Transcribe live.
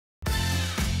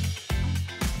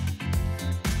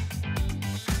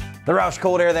The Roush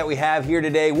Cold Air that we have here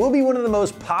today will be one of the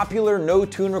most popular no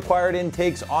tune required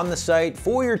intakes on the site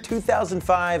for your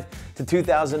 2005 to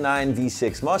 2009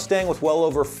 V6 Mustang with well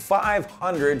over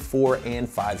 500 4- and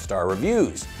 5-star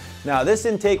reviews. Now this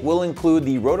intake will include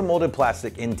the rotomolded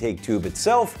plastic intake tube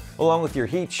itself, along with your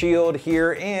heat shield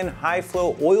here and high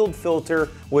flow oiled filter,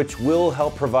 which will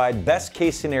help provide best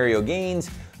case scenario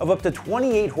gains of up to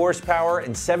 28 horsepower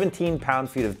and 17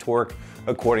 pound-feet of torque,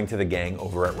 according to the gang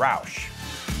over at Roush.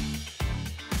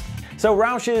 So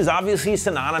Roush is obviously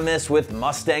synonymous with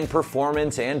Mustang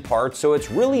performance and parts, so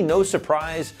it's really no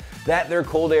surprise that their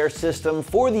cold air system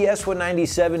for the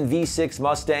S197 V6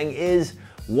 Mustang is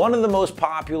one of the most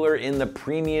popular in the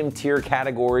premium tier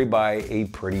category by a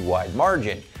pretty wide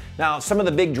margin. Now, some of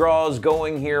the big draws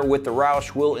going here with the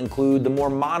Roush will include the more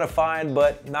modified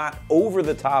but not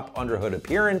over-the-top underhood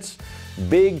appearance,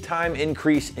 big time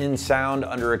increase in sound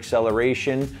under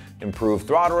acceleration, improved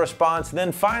throttle response, and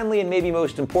then finally, and maybe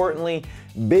most importantly,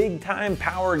 big time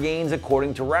power gains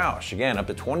according to Roush. Again, up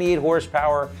to 28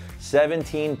 horsepower,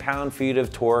 17 pound-feet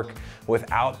of torque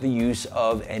without the use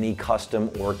of any custom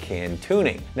or can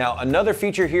tuning. Now, another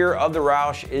feature here of the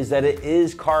Roush is that it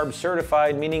is CARB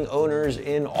certified, meaning owners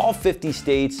in all 50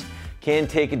 states can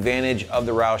take advantage of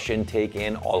the Roush intake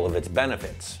and all of its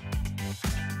benefits.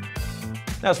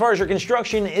 Now, as far as your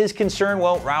construction is concerned,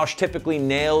 well, Roush typically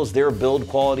nails their build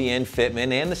quality and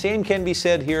fitment, and the same can be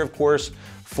said here, of course,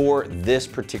 for this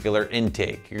particular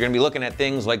intake. You're gonna be looking at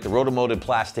things like the rotomolded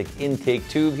plastic intake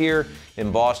tube here,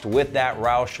 embossed with that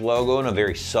Roush logo in a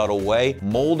very subtle way.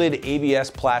 Molded ABS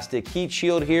plastic heat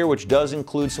shield here, which does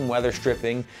include some weather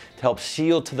stripping to help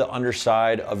seal to the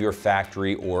underside of your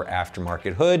factory or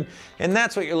aftermarket hood. And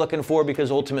that's what you're looking for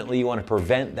because ultimately you want to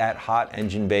prevent that hot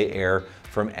engine bay air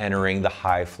from entering the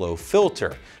high flow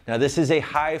filter. Now this is a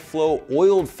high flow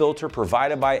oiled filter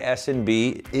provided by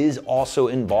S&B, is also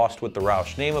embossed with the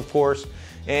Roush name, of course.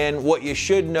 And what you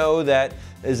should know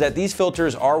is that these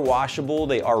filters are washable,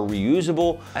 they are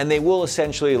reusable, and they will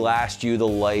essentially last you the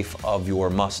life of your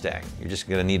Mustang. You're just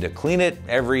gonna need to clean it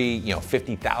every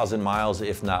 50,000 miles,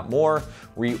 if not more,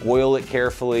 re-oil it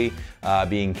carefully,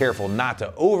 being careful not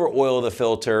to over-oil the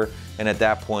filter, and at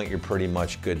that point, you're pretty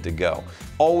much good to go.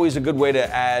 Always a good way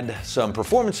to add some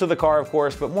performance to the car, of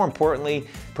course, but more importantly,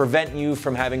 prevent you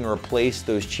from having to replace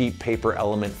those cheap paper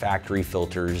element factory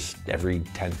filters every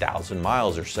 10,000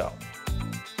 miles or so.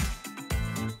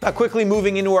 Now quickly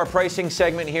moving into our pricing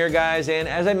segment here, guys, and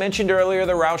as I mentioned earlier,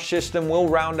 the Roush system will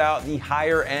round out the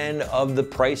higher end of the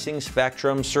pricing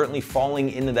spectrum, certainly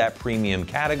falling into that premium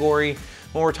category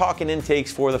when we're talking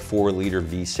intakes for the 4-liter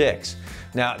V6.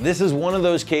 Now, this is one of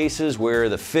those cases where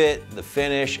the fit, the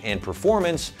finish, and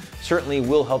performance certainly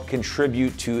will help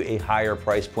contribute to a higher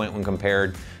price point when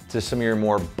compared to some of your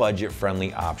more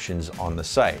budget-friendly options on the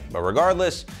site. But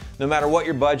regardless, no matter what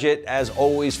your budget, as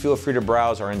always, feel free to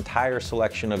browse our entire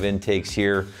selection of intakes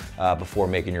here before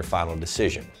making your final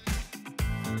decision.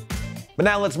 But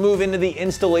now let's move into the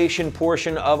installation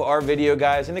portion of our video,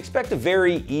 guys, and expect a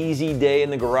very easy day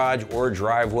in the garage or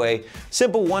driveway.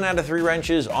 Simple 1 out of 3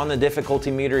 wrenches on the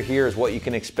difficulty meter here is what you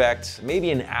can expect.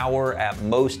 Maybe an hour at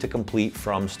most to complete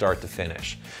from start to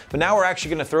finish. But now we're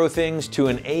actually gonna throw things to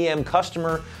an AM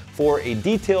customer for a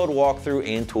detailed walkthrough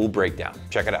and tool breakdown.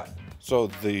 Check it out.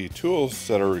 So the tools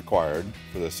that are required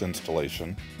for this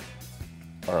installation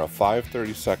are a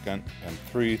 5/32 and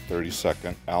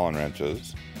 3/32 Allen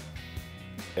wrenches,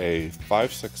 a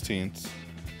 5/16,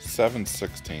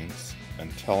 7/16,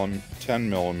 and 10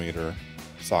 millimeter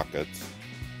sockets,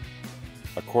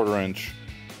 a 1/4 inch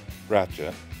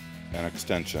ratchet and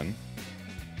extension,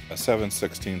 a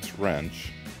 7/16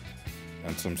 wrench,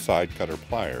 and some side cutter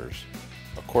pliers,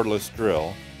 a cordless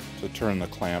drill to turn the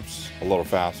clamps a little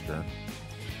faster.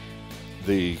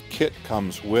 The kit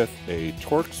comes with a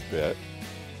Torx bit,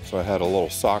 so I had a little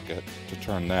socket to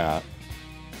turn that,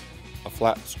 a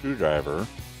flat screwdriver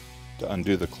to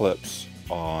undo the clips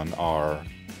on our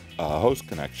hose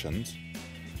connections,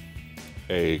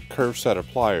 a curved set of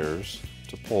pliers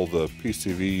to pull the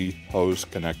PCV hose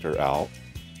connector out,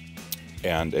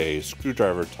 and a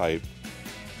screwdriver type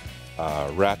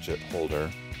ratchet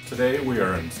holder. Today we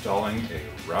are installing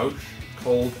a Roush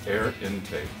Cold Air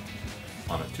Intake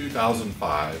on a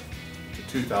 2005 to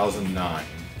 2009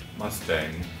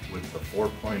 Mustang with the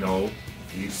 4.0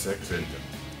 V6 engine.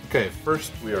 Okay,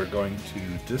 first we are going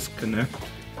to disconnect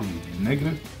the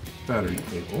negative battery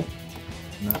cable.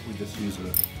 And that we just use a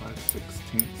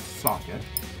 5/16 socket.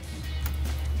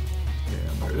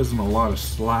 And there isn't a lot of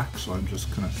slack, so I'm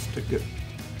just going to stick it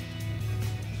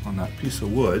on that piece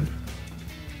of wood.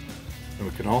 And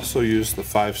we can also use the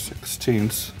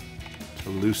 5/16 to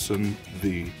loosen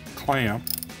the clamp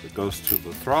that goes to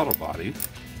the throttle body.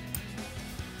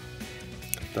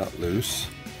 Got that loose.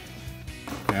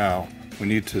 Now we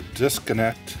need to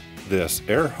disconnect this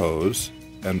air hose,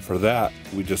 and for that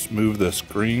we just move this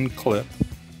green clip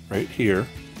right here,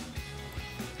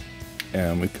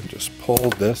 and we can just pull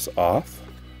this off.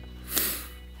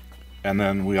 And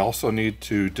then we also need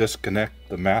to disconnect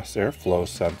the mass airflow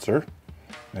sensor.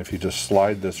 And if you just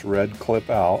slide this red clip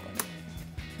out,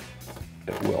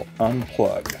 it will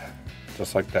unplug,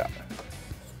 just like that.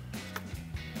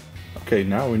 Okay,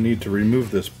 now we need to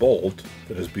remove this bolt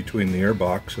that is between the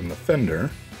airbox and the fender.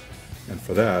 And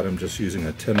for that, I'm just using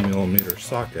a 10mm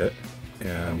socket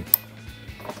and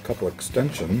a couple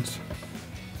extensions.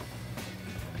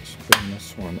 Spin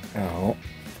this one out.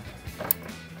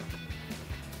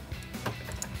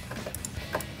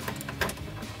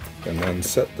 And then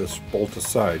set this bolt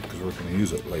aside because we're going to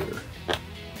use it later.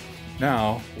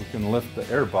 Now we can lift the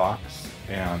airbox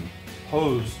and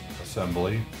hose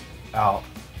assembly out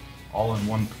all in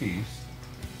one piece.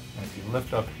 And if you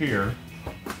lift up here,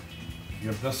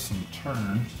 give this some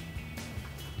turns,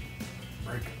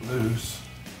 break it loose,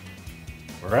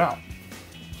 we're out.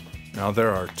 Now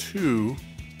there are two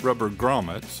rubber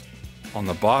grommets on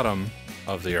the bottom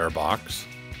of the airbox,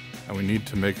 and we need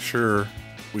to make sure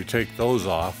we take those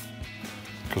off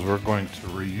because we're going to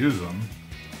reuse them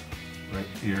right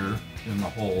here in the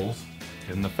holes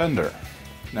in the fender.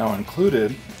 Now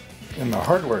included in the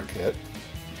hardware kit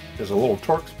is a little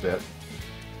Torx bit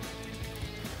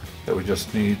that we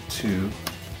just need to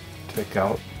take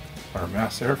out our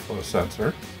mass airflow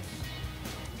sensor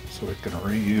so we can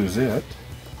reuse it.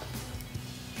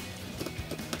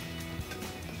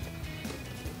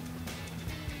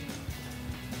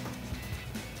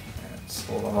 And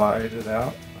slide it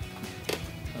out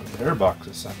of the airbox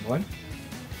assembly.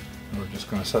 And we're just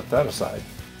going to set that aside.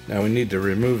 Now we need to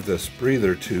remove this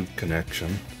breather tube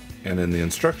connection, and in the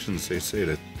instructions they say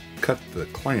to cut the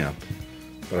clamp,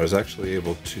 but I was actually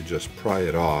able to just pry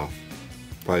it off,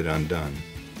 pry it undone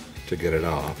to get it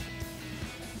off.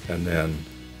 And then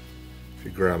if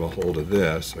you grab a hold of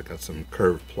this, I got some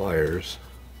curved pliers.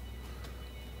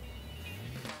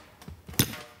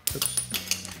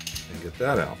 Oops. And get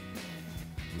that out.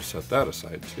 And set that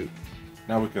aside too.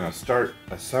 Now we're going to start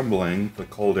assembling the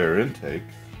cold air intake.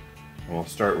 And we'll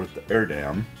start with the air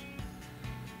dam.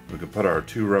 We can put our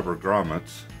two rubber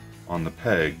grommets on the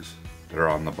pegs that are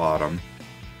on the bottom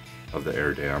of the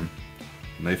air dam,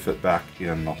 and they fit back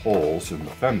in the holes in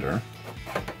the fender.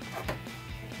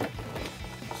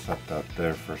 Set that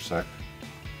there for a sec.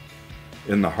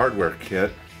 In the hardware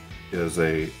kit is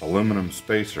a aluminum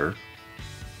spacer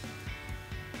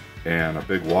and a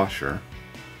big washer.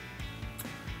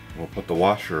 We'll put the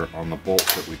washer on the bolt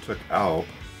that we took out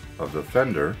of the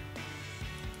fender,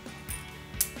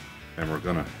 and we're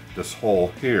gonna, this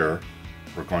hole here,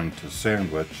 we're going to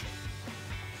sandwich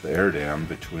the air dam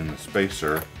between the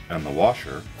spacer and the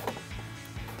washer.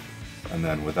 And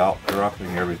then without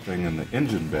dropping everything in the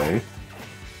engine bay,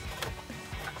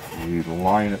 we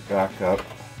line it back up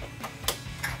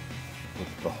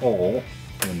with the hole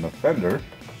in the fender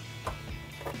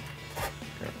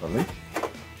carefully.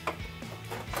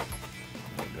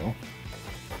 There we go.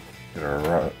 Get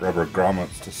our rubber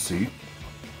grommets to seat.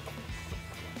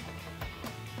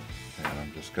 And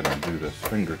I'm just going to do this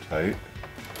finger tight.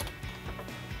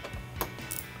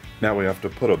 Now we have to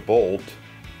put a bolt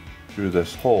through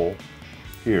this hole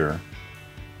here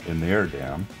in the air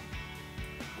dam.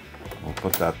 We'll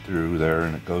put that through there,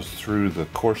 and it goes through the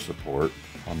core support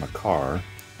on the car.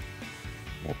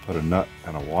 We'll put a nut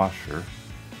and a washer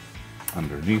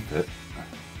underneath it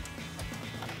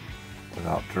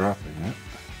without dropping it.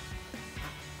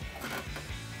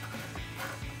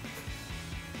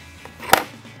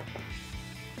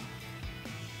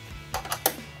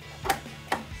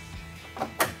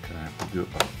 I have to do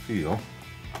it by feel.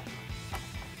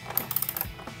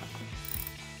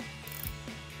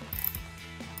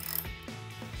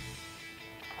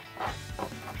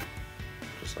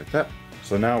 Just like that.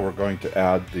 So now we're going to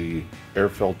add the air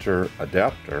filter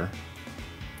adapter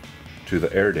to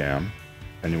the air dam,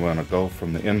 and you want to go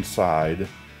from the inside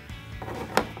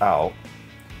out,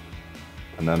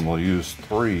 and then we'll use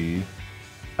 3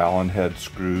 Allen head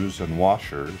screws and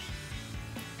washers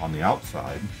on the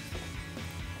outside.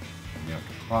 And you have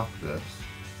to clock this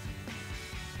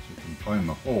so you can find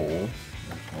the holes.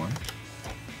 There's one.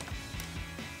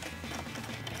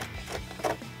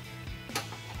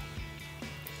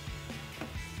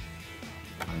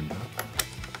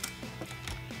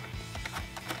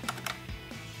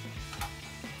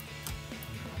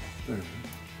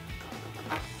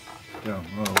 Down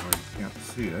low where you can't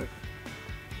see it.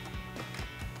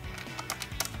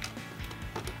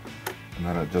 And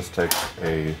then it just takes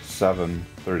a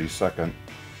 7/32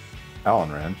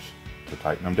 Allen wrench to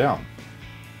tighten them down.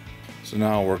 So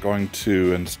now we're going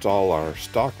to install our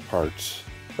stock parts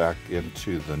back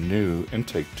into the new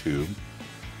intake tube.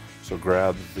 So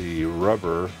grab the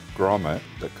rubber grommet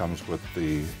that comes with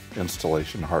the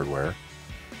installation hardware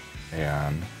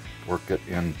and work it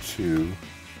into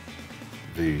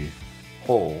the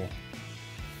hole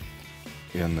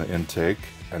in the intake,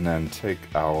 and then take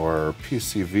our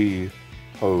PCV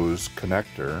hose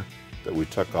connector that we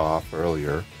took off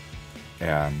earlier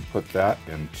and put that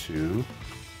into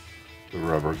the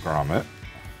rubber grommet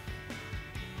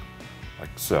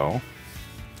like so.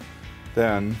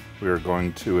 Then we are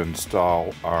going to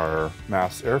install our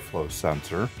mass airflow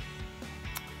sensor,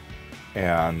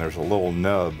 and there's a little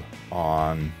nub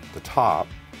on the top,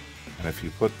 and if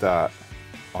you put that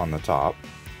on the top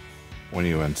when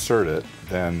you insert it,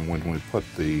 then when we put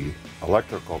the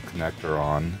electrical connector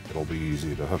on, it'll be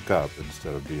easy to hook up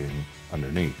instead of being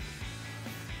underneath.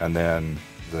 And then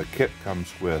the kit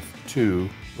comes with 2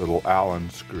 little Allen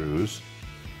screws,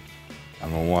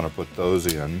 and we'll want to put those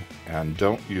in, and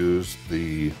don't use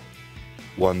the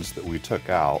ones that we took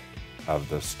out of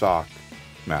the stock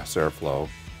mass airflow.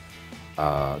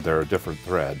 They're a different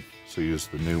thread, so use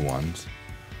the new ones.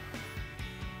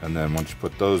 And then once you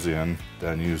put those in,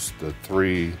 then use the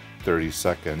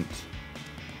 3/32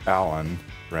 Allen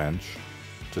wrench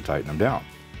to tighten them down.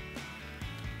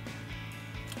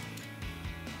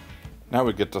 Now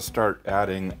we get to start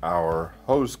adding our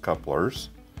hose couplers,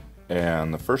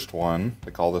 and the first one,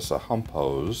 they call this a hump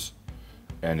hose,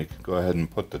 and you can go ahead and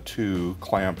put the 2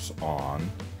 clamps on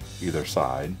either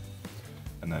side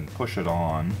and then push it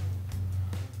on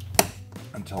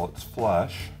until it's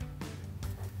flush,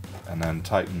 and then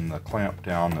tighten the clamp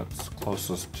down that's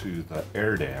closest to the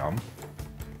air dam,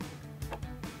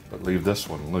 but leave this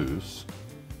one loose.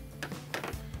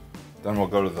 Then we'll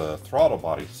go to the throttle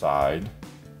body side,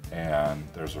 and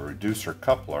there's a reducer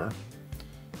coupler,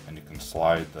 and you can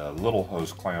slide the little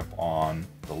hose clamp on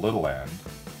the little end,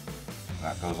 and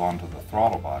that goes onto the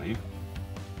throttle body.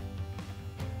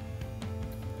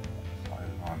 Slide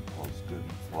it on until it's good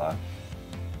and flush.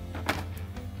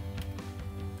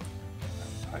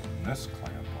 And tighten this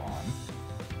clamp on.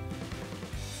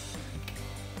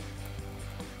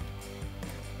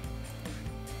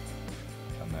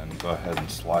 And then go ahead and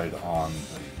slide on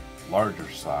the larger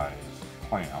size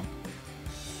clamp,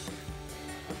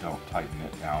 but don't tighten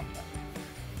it down yet.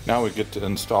 Now we get to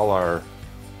install our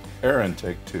air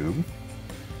intake tube,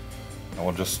 and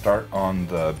we'll just start on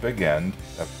the big end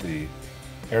of the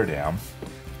air dam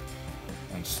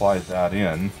and slide that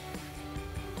in,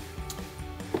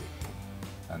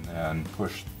 and then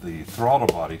push the throttle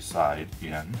body side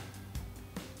in,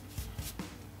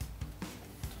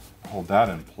 hold that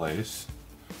in place,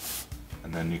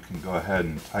 and then you can go ahead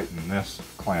and tighten this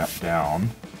clamp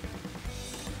down.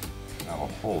 That'll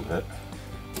hold it.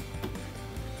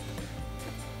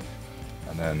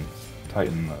 And then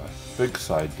tighten the big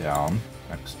side down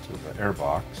next to the air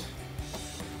box.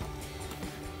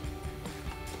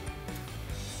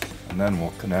 And then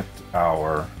we'll connect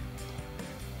our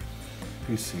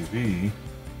PCV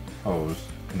hose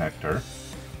connector.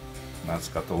 And that's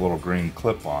got the little green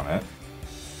clip on it.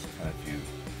 And if you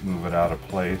move it out of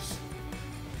place,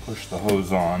 push the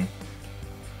hose on,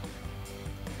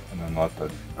 and then let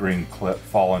the green clip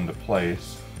fall into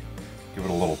place. Give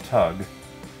it a little tug,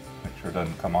 make sure it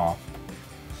doesn't come off.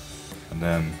 And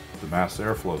then the mass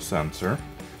airflow sensor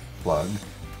plug,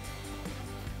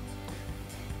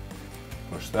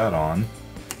 push that on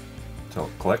until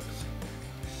it clicks,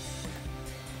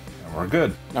 and we're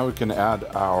good. Now we can add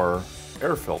our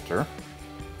air filter,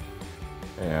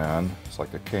 and it's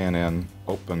like a K&N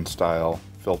open style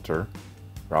filter,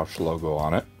 Roush logo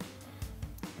on it.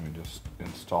 And we just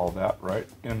install that right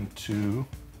into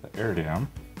the air dam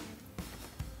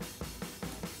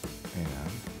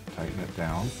and tighten it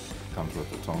down. It comes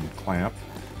with its own clamp.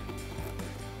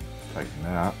 Tighten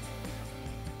that.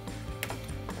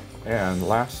 And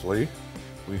lastly,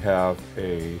 we have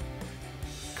a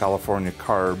California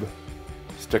carb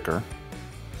sticker.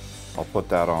 I'll put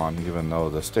that on even though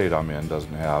the state I'm in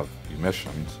doesn't have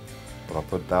emissions, but I'll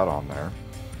put that on there.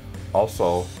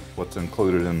 Also, what's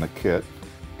included in the kit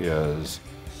is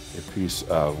a piece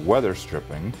of weather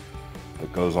stripping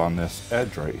that goes on this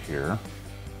edge right here.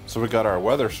 So we got our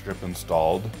weather strip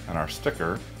installed and our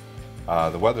sticker.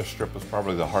 The weather strip was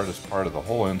probably the hardest part of the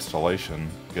whole installation,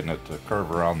 getting it to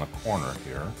curve around the corner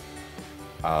here.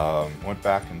 Went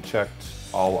back and checked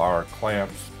all our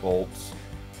clamps, bolts,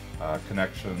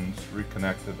 connections,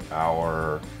 reconnected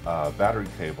our battery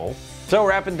cable. So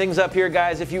wrapping things up here,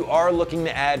 guys, if you are looking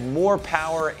to add more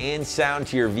power and sound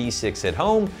to your V6 at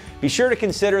home, be sure to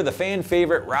consider the fan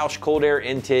favorite Roush Cold Air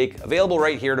Intake, available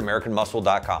right here at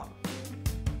AmericanMuscle.com.